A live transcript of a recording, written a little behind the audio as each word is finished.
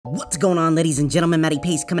What's going on, ladies and gentlemen? Matty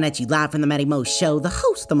Pace coming at you live from the Matty Mo Show, the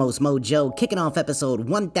host, the most mojo, kicking off episode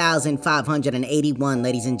 1581,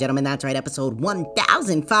 ladies and gentlemen. That's right, episode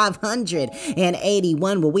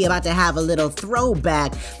 1581, where we about to have a little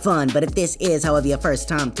throwback fun. But if this is, however, your first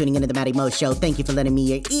time tuning into the Matty Mo Show, thank you for lending me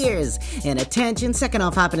your ears and attention. Second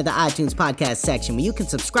off, hop into the iTunes podcast section where you can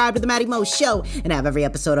subscribe to the Matty Mo Show and have every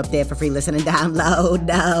episode up there for free listen and download.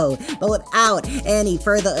 No, but without any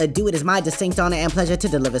further ado, it is my distinct honor and pleasure to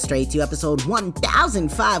deliver straight to episode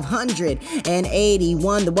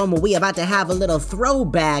 1581, the one where we about to have a little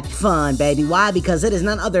throwback fun, baby. Why? Because it is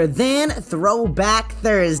none other than Throwback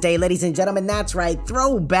Thursday, ladies and gentlemen. That's right,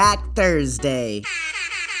 Throwback Thursday.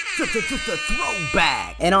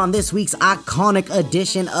 Throwback. And on this week's iconic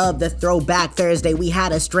edition of the Throwback Thursday, we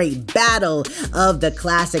had a straight battle of the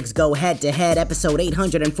classics go head-to-head. Episode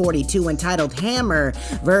 842, entitled Hammer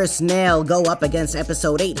vs. Nail, go up against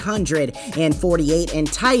episode 848,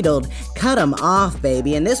 entitled Cut 'Em Off,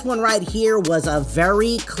 baby. And this one right here was a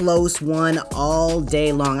very close one all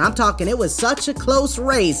day long. I'm talking, it was such a close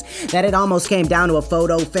race that it almost came down to a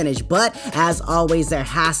photo finish. But as always, there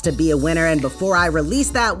has to be a winner. And before I release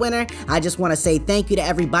that winner, I just want to say thank you to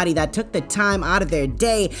everybody that took the time out of their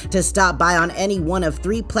day to stop by on any one of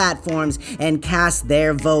 3 platforms and cast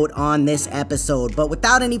their vote on this episode. But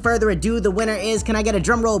without any further ado, the winner is, can I get a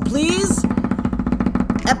drum roll, please?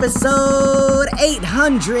 Episode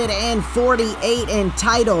 848,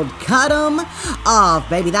 entitled Cut 'Em Off,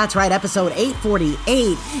 baby. That's right, episode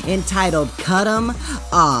 848, entitled Cut 'Em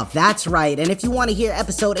Off. That's right. And if you want to hear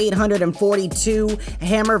episode 842,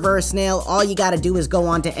 Hammer vs. Nail, all you gotta do is go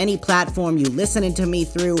on to any platform you listening to me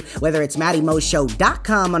through, whether it's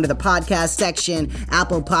mattymoshow.com under the podcast section,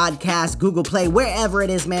 Apple Podcasts, Google Play, wherever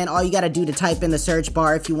it is, man. All you gotta do to type in the search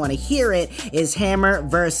bar if you want to hear it is Hammer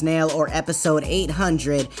vs. Nail or episode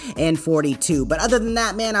 842. But other than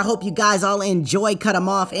that, man, I hope you guys all enjoy Cut 'Em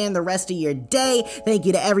Off and the rest of your day. Thank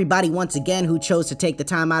you to everybody once again who chose to take the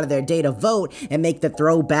time out of their day to vote and make the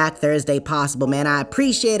Throwback Thursday possible, man. I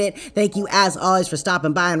appreciate it. Thank you as always for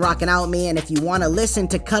stopping by and rocking out with me. And if you want to listen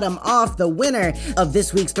to Cut 'Em Off, the winner of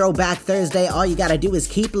this week's Throwback Thursday, all you gotta do is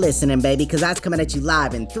keep listening, baby, because that's coming at you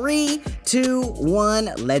live in 3, 2,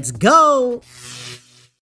 1, let's go!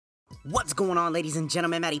 What's going on, ladies and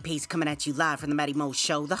gentlemen? Matty Pace coming at you live from the Matty Mo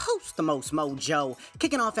Show, the host, the most mojo,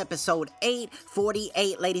 kicking off episode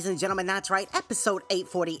 848, ladies and gentlemen. That's right, episode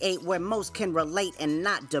 848, where most can relate and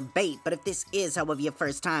not debate. But if this is, however, your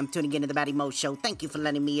first time tuning into the Matty Mo Show, thank you for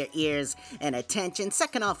lending me your ears and attention.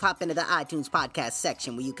 Second off, hop into the iTunes podcast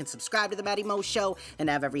section where you can subscribe to the Matty Mo Show and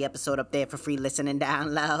have every episode up there for free listen and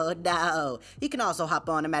download. No, you can also hop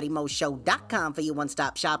on to mattymoshow.com for your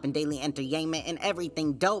one-stop shop and daily entertainment and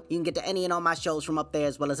everything dope. You can get to any and all my shows from up there,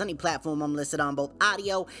 as well as any platform I'm listed on, both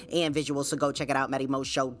audio and visual. So go check it out,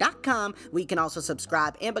 mattymoshow.com, where you can also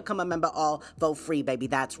subscribe and become a member, all for free, baby.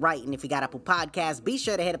 That's right. And if you got Apple Podcasts, be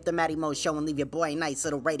sure to hit up the Matty Mo Show and leave your boy a nice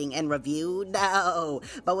little rating and review. No,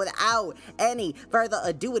 but without any further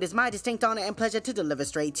ado, it is my distinct honor and pleasure to deliver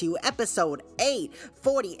straight to you episode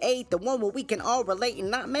 848, the one where we can all relate and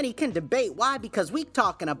not many can debate. Why? Because we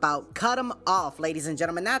talking about Cut 'Em Off, ladies and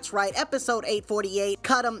gentlemen. That's right, episode 848,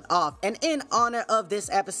 Cut 'Em Off. And in honor of this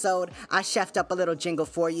episode, I chefed up a little jingle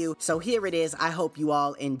for you. So here it is. I hope you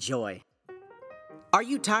all enjoy. Are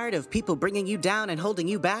you tired of people bringing you down and holding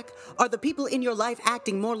you back? Are the people in your life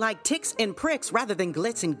acting more like ticks and pricks rather than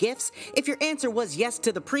glitz and gifts? If your answer was yes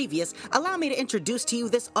to the previous, allow me to introduce to you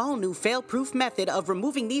this all-new fail-proof method of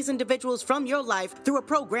removing these individuals from your life through a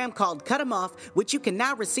program called Cut 'Em Off, which you can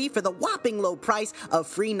now receive for the whopping low price of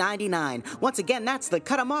free $99. Once again, that's the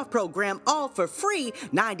Cut 'Em Off program, all for free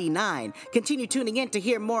 $99. Continue tuning in to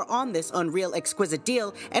hear more on this unreal, exquisite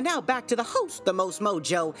deal. And now back to the host, the most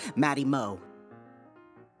mojo, Matty Mo.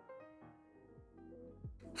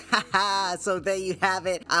 Haha, so there you have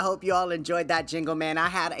it. I hope you all enjoyed that jingle, man. I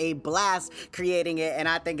had a blast creating it, and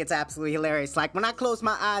I think it's absolutely hilarious. Like, when I close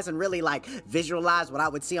my eyes and really, like, visualize what I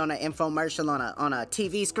would see on an infomercial on a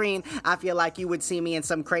TV screen, I feel like you would see me in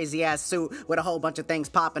some crazy-ass suit with a whole bunch of things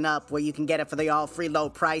popping up where you can get it for the all-free low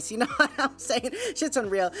price. You know what I'm saying? Shit's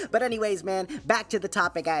unreal. But anyways, man, back to the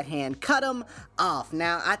topic at hand. Cut 'em off.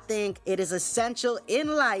 Now, I think it is essential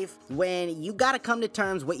in life when you gotta come to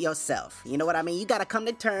terms with yourself. You know what I mean? You gotta come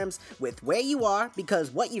to terms terms with where you are,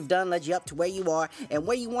 because what you've done led you up to where you are, and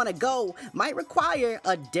where you want to go might require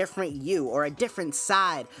a different you or a different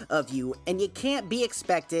side of you, and you can't be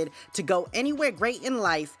expected to go anywhere great in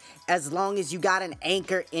life as long as you got an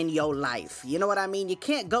anchor in your life. You know what I mean? You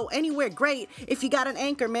can't go anywhere great if you got an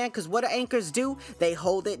anchor, man, because what do anchors do? They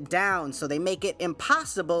hold it down, so they make it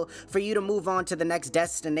impossible for you to move on to the next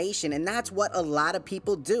destination, and that's what a lot of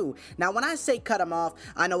people do. Now, when I say cut them off,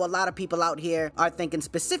 I know a lot of people out here are thinking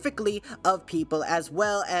specifically of people, as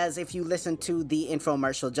well as if you listen to the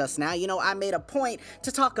infomercial just now, you know, I made a point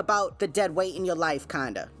to talk about the dead weight in your life,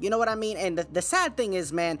 kinda. You know what I mean? And the sad thing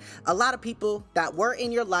is, man, a lot of people that were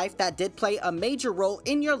in your life, that did play a major role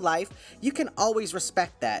in your life, you can always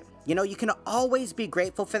respect that. You know, you can always be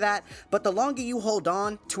grateful for that, but the longer you hold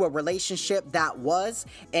on to a relationship that was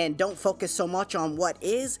and don't focus so much on what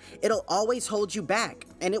is, it'll always hold you back,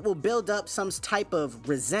 and it will build up some type of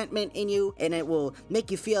resentment in you, and it will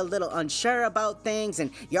make you feel a little unsure about things,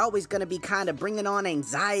 and you're always going to be kind of bringing on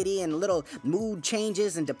anxiety and little mood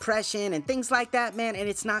changes and depression and things like that, man, and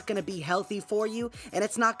it's not going to be healthy for you, and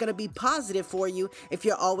it's not going to be positive for you if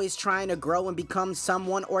you're always trying to grow and become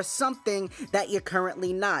someone or something that you're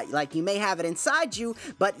currently not. Like, you may have it inside you,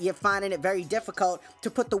 but you're finding it very difficult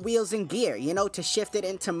to put the wheels in gear, you know, to shift it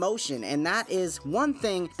into motion. And that is one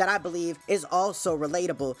thing that I believe is also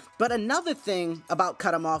relatable. But another thing about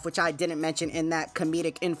cut 'em off, which I didn't mention in that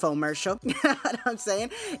comedic infomercial, you know what I'm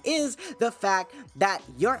saying, is the fact that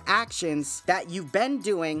your actions that you've been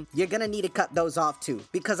doing, you're gonna need to cut those off too.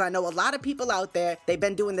 Because I know a lot of people out there, they've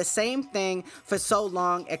been doing the same thing for so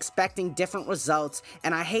long, expecting different results.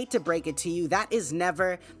 And I hate to break it to you, that is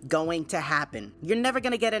never going to happen. You're never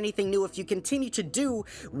going to get anything new if you continue to do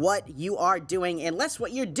what you are doing, unless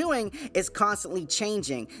what you're doing is constantly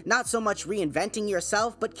changing. Not so much reinventing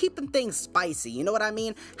yourself, but keeping things spicy. You know what I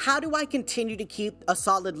mean? How do I continue to keep a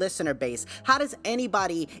solid listener base? How does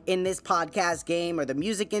anybody in this podcast game or the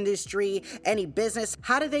music industry, any business,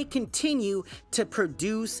 how do they continue to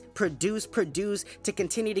produce, to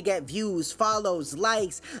continue to get views, follows,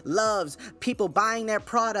 likes, loves, people buying their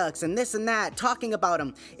products, and this and that, talking about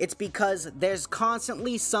them? It's because there's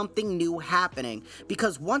constantly something new happening.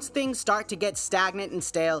 Because once things start to get stagnant and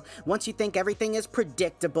stale, once you think everything is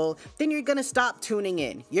predictable, then you're gonna stop tuning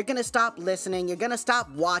in. You're gonna stop listening. You're gonna stop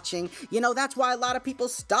watching. You know, that's why a lot of people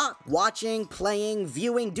stop watching, playing,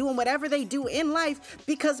 viewing, doing whatever they do in life,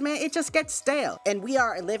 because, man, it just gets stale. And we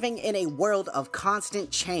are living in a world of constant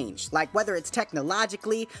change. Like, whether it's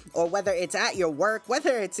technologically or whether it's at your work,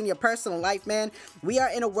 whether it's in your personal life, man, we are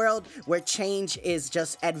in a world where change is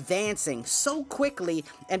just advancing so quickly,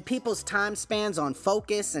 and people's time spans on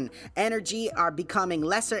focus and energy are becoming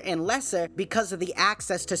lesser and lesser because of the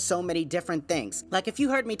access to so many different things. Like, if you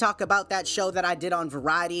heard me talk about that show that I did on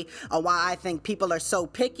Variety, on why I think people are so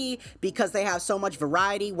picky because they have so much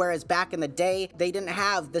variety, whereas back in the day, they didn't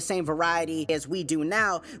have the same variety as we do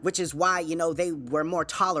now, which is why, you know, they were more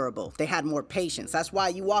tolerable. They had more patience. That's why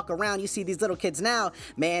you walk around, you see these little kids now,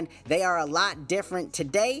 man, they are a lot different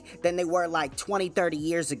today than they were like 20, 30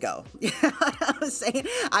 years ago. You know what I'm saying?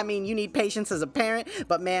 I mean, you need patience as a parent,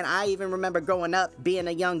 but man, I even remember growing up, being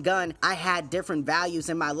a young gun, I had different values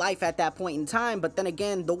in my life at that point in time, but then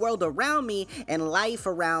again, the world around me and life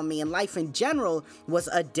around me and life in general was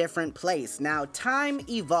a different place. Now, time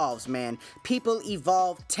evolves, man. People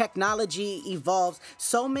evolve, technology evolves,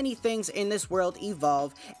 so many things in this world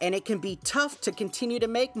evolve, and it can be tough to continue to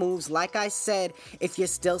make moves, like I said, if you're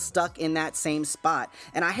still stuck in that same spot.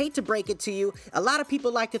 And I hate to break it to you, a lot of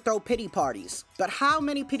people like to throw pity parties, but how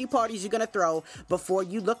many pity parties you gonna throw before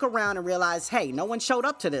you look around and realize, hey, no one showed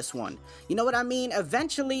up to this one? You know what I mean?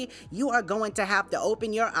 Eventually, you are going to have to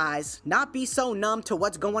open your eyes, not be so numb to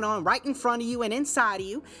what's going on right in front of you and inside of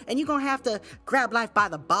you, and you're gonna have to grab life by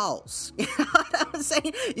the balls. You know what I'm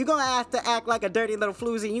saying? You're gonna have to act like a dirty little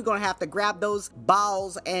floozy, and you're gonna have to grab those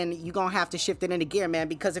balls, and you're gonna have to shift it into gear, man,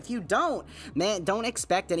 because if you don't, man, don't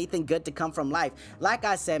expect anything good to come from life. Like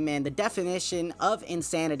I said, man, the definition of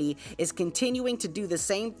insanity is continuing to do the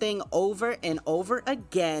same thing over and over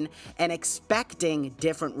again and expecting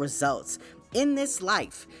different results. In this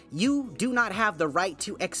life, you do not have the right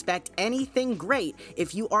to expect anything great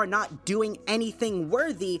if you are not doing anything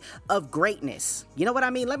worthy of greatness. You know what I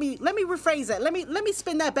mean? Let me rephrase that. Let me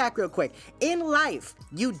spin that back real quick. In life,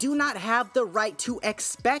 you do not have the right to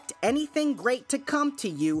expect anything great to come to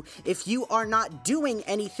you if you are not doing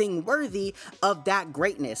anything worthy of that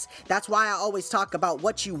greatness. That's why I always talk about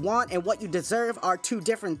what you want and what you deserve are two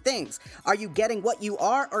different things. Are you getting what you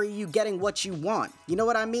are, or are you getting what you want? You know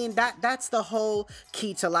what I mean? That's the the whole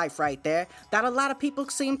key to life right there that a lot of people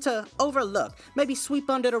seem to overlook, maybe sweep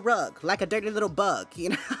under the rug like a dirty little bug. You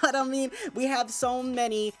know what I mean? We have so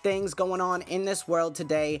many things going on in this world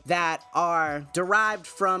today that are derived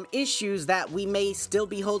from issues that we may still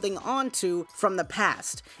be holding on to from the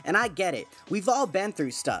past. And I get it. We've all been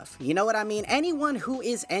through stuff. You know what I mean? Anyone who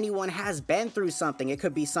is anyone has been through something. It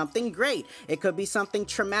could be something great. It could be something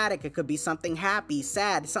traumatic. It could be something happy,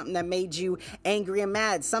 sad, something that made you angry and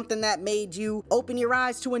mad, something that made you open your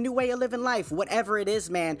eyes to a new way of living life. Whatever it is,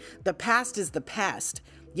 man, the past is the past.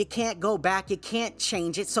 You can't go back, you can't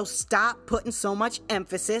change it, so stop putting so much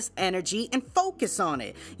emphasis, energy, and focus on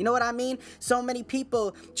it. You know what I mean? So many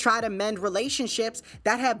people try to mend relationships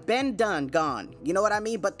that have been done, gone. You know what I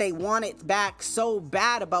mean? But they want it back so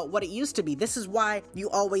bad about what it used to be. This is why you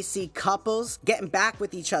always see couples getting back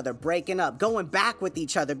with each other, breaking up, going back with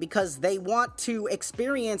each other, because they want to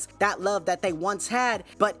experience that love that they once had,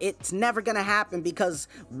 but it's never gonna happen because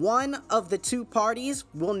one of the two parties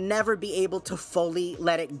will never be able to fully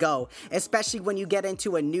let it go. Especially when you get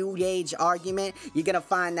into a new age argument, you're gonna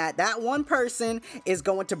find that that one person is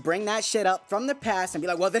going to bring that shit up from the past and be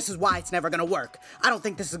like, well, this is why it's never gonna work. I don't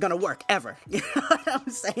think this is gonna work ever. You know what I'm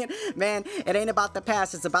saying? Man, it ain't about the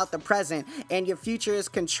past, it's about the present, and your future is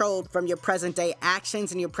controlled from your present day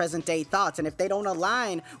actions and your present day thoughts. And if they don't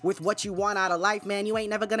align with what you want out of life, man, you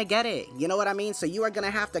ain't never gonna get it. You know what I mean? So you are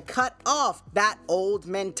gonna have to cut off that old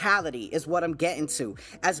mentality is what I'm getting to.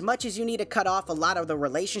 As much as you need to cut off a lot of the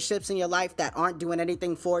relationships in your life that aren't doing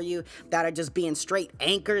anything for you, that are just being straight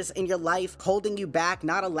anchors in your life, holding you back,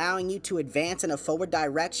 not allowing you to advance in a forward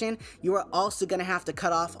direction, you are also going to have to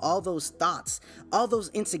cut off all those thoughts, all those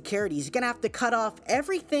insecurities. You're going to have to cut off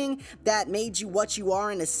everything that made you what you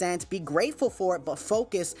are in a sense. Be grateful for it, but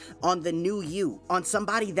focus on the new you, on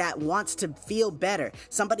somebody that wants to feel better,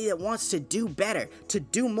 somebody that wants to do better, to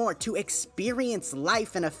do more, to experience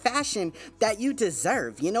life in a fashion that you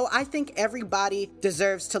deserve. You know, I think everybody deserves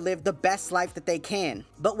to live the best life that they can.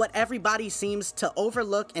 But what everybody seems to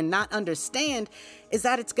overlook and not understand is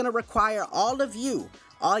that it's going to require all of you,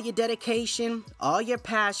 all your dedication, all your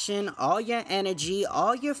passion, all your energy,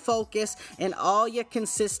 all your focus, and all your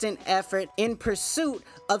consistent effort in pursuit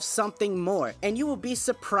of something more. And you will be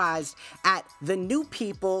surprised at the new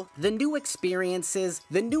people, the new experiences,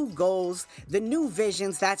 the new goals, the new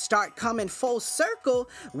visions that start coming full circle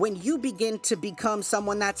when you begin to become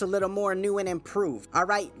someone that's a little more new and improved. All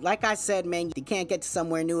right, like I said, man, you can't get to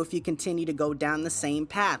somewhere new if you continue to go down the same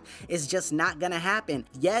path. It's just not gonna happen.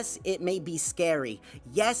 Yes, it may be scary.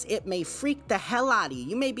 Yes, it may freak the hell out of you.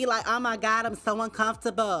 You may be like, oh my God, I'm so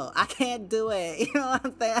uncomfortable. I can't do it. You know what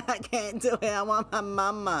I'm saying? I can't do it. I want my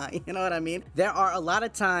mama. You know what I mean? There are a lot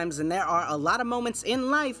of times and there are a lot of moments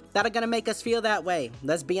in life that are going to make us feel that way.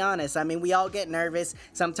 Let's be honest. I mean, we all get nervous.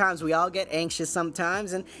 Sometimes we all get anxious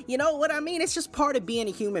sometimes. And you know what I mean? It's just part of being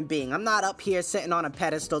a human being. I'm not up here sitting on a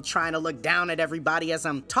pedestal trying to look down at everybody as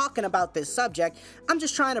I'm talking about this subject. I'm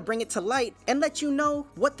just trying to bring it to light and let you know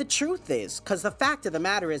what the truth is. Because the fact of the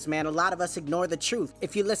matter is, man, a lot of us ignore the truth.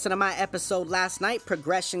 If you listen to my episode last night,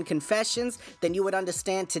 Progression Confessions, then you would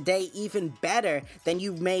understand today even better than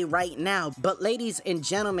you may right now. But ladies and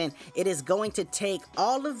gentlemen, it is going to take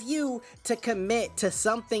all of you to commit to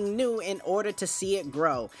something new in order to see it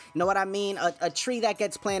grow. You know what I mean? A tree that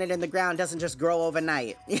gets planted in the ground doesn't just grow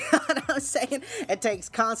overnight. You know what I'm saying? It takes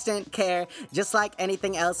constant care, just like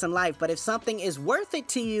anything else in life. But if something is worth it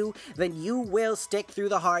to you, then you will stick through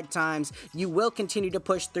the hard times. You will continue to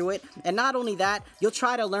push through it. And not only that, you'll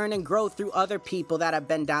try to learn and grow through other people that have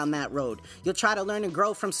been down that road. You'll try to learn and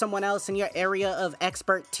grow from someone else in your area of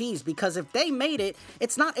expertise, because if they made it,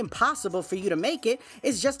 it's not impossible for you to make it.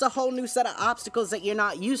 It's just a whole new set of obstacles that you're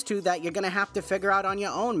not used to that you're gonna have to figure out on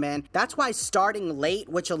your own, man. That's why starting late,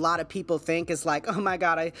 which a lot of people think is like, oh my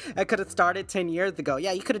God, I could have started 10 years ago.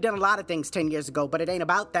 Yeah, you could have done a lot of things 10 years ago, but it ain't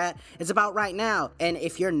about that. It's about right now. And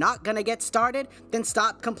if you're not gonna get started, then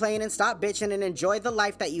stop complaining, stop bitching, and enjoy the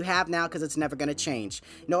life that you have now, because it's never gonna change.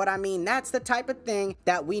 You know what I mean? That's the type of thing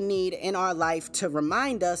that we need in our life to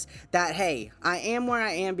remind us that, hey, I am where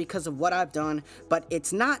I am because of what I've done, but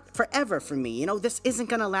it's not forever for me. You know, this isn't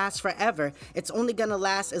gonna last forever. It's only gonna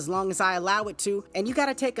last as long as I allow it to, and you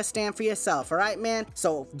gotta take a stand for yourself, all right, man?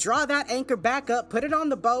 So draw that anchor back up, put it on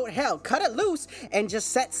the boat, hell, cut it loose, and just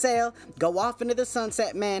set sail, go off into the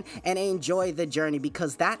sunset, man, and enjoy the journey,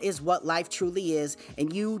 because that is what life truly is,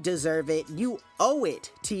 and you deserve it. You owe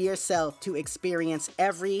it to yourself to experience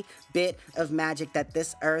every bit of magic that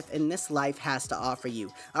this earth and this life has to offer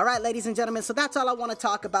you. All right, ladies and gentlemen, so that's all I want to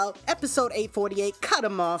talk about. Episode 848, cut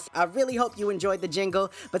 'em off. I really hope you enjoyed the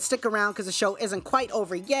jingle, but stick around because the show isn't quite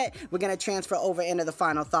over yet. We're going to transfer over into the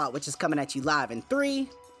final thought, which is coming at you live in 3,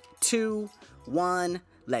 2, 1,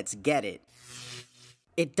 let's get it.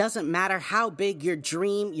 It doesn't matter how big your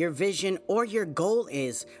dream, your vision, or your goal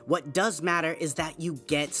is. What does matter is that you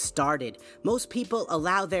get started. Most people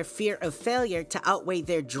allow their fear of failure to outweigh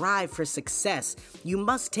their drive for success. You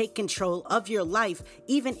must take control of your life,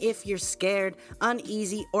 even if you're scared,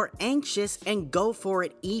 uneasy, or anxious, and go for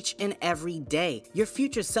it each and every day. Your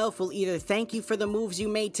future self will either thank you for the moves you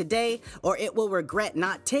made today, or it will regret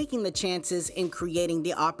not taking the chances in creating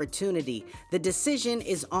the opportunity. The decision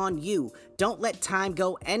is on you. Don't let time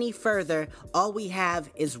go any further. All we have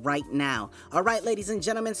is right now. All right, ladies and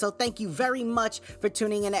gentlemen, so thank you very much for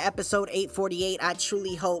tuning in to episode 848. I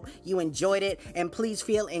truly hope you enjoyed it, and please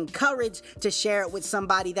feel encouraged to share it with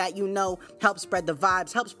somebody that you know. Help spread the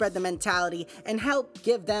vibes, help spread the mentality, and help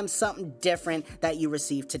give them something different that you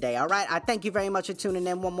received today. All right, I thank you very much for tuning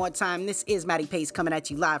in one more time. This is Matty Pace coming at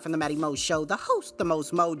you live from the Matty Mo Show, the host, the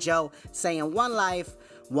most mojo, saying one life,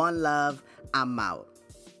 one love, I'm out.